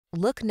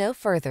Look no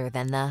further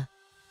than the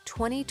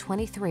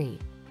 2023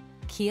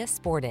 Kia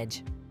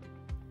Sportage.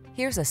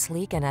 Here's a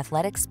sleek and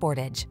athletic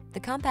Sportage, the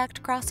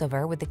compact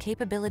crossover with the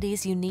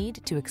capabilities you need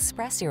to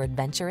express your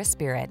adventurous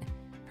spirit.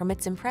 From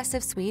its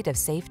impressive suite of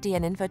safety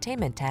and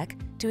infotainment tech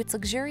to its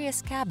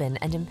luxurious cabin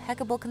and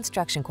impeccable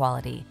construction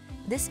quality,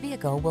 this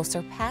vehicle will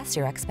surpass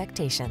your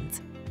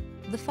expectations.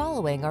 The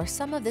following are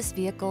some of this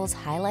vehicle's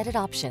highlighted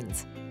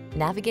options: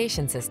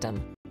 navigation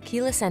system,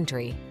 keyless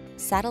entry,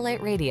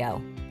 satellite radio,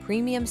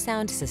 premium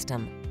sound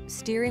system,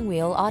 steering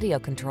wheel audio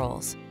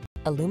controls,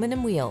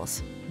 aluminum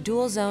wheels,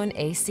 dual zone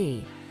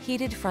AC,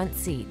 heated front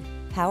seat,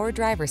 power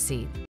driver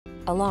seat,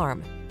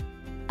 alarm.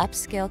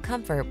 Upscale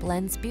comfort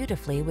blends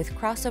beautifully with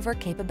crossover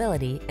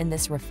capability in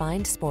this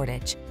refined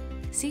Sportage.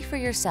 See for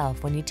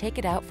yourself when you take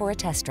it out for a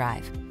test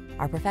drive.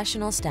 Our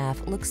professional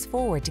staff looks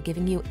forward to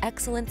giving you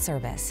excellent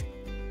service.